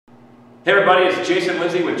Hey everybody, it's Jason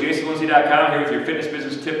Linse with jasonlinse.com here with your fitness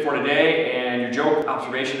business tip for today and your joke,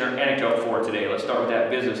 observation, or anecdote for today. Let's start with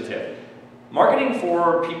that business tip. Marketing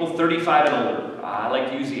for people 35 and older. I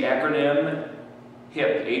like to use the acronym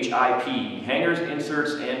HIP, H-I-P, hangers,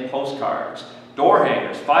 inserts, and postcards. Door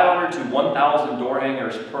hangers, 500 to 1,000 door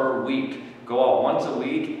hangers per week. Go out once a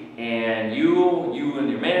week and you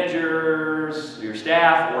and your managers, your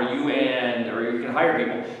staff, or you can hire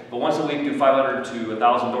people, but once a week do 500 to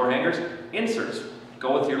 1,000 door hangers. Inserts,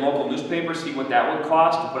 go with your local newspaper, see what that would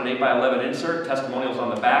cost to put an 8x11 insert. Testimonials on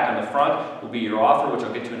the back, on the front will be your offer, which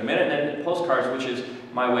I'll get to in a minute, and then postcards, which is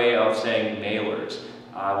my way of saying mailers.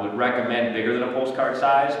 I would recommend bigger than a postcard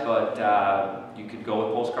size, but you could go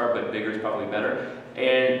with postcard, but bigger is probably better.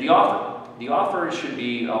 And the offer. The offer should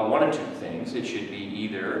be one of two things. It should be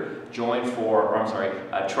either try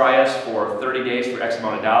us for 30 days for X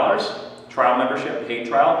amount of dollars, trial membership, paid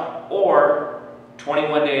trial, or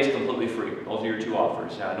 21 days completely free. Those are your two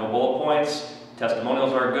offers. No bullet points.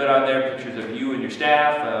 Testimonials are good on there, pictures of you and your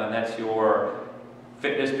staff, and that's your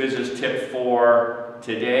fitness business tip for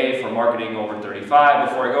today for marketing over 35.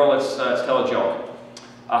 Before I go, let's tell a joke.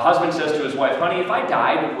 A husband says to his wife, "Honey, if I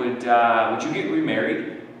died, would you get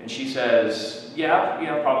remarried?" And she says, yeah,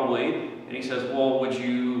 probably. And he says, "Well, would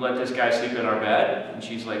you let this guy sleep in our bed?" And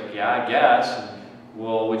she's like, "Yeah, I guess." And,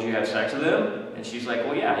 "Well, would you have sex with him?" And she's like,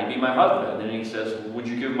 "Well, yeah, he'd be my husband." And then he says, "Would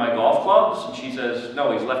you give him my golf clubs?" And she says,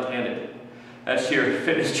 "No, he's left-handed." That's your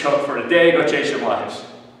fitness joke for today. Go chase your lives.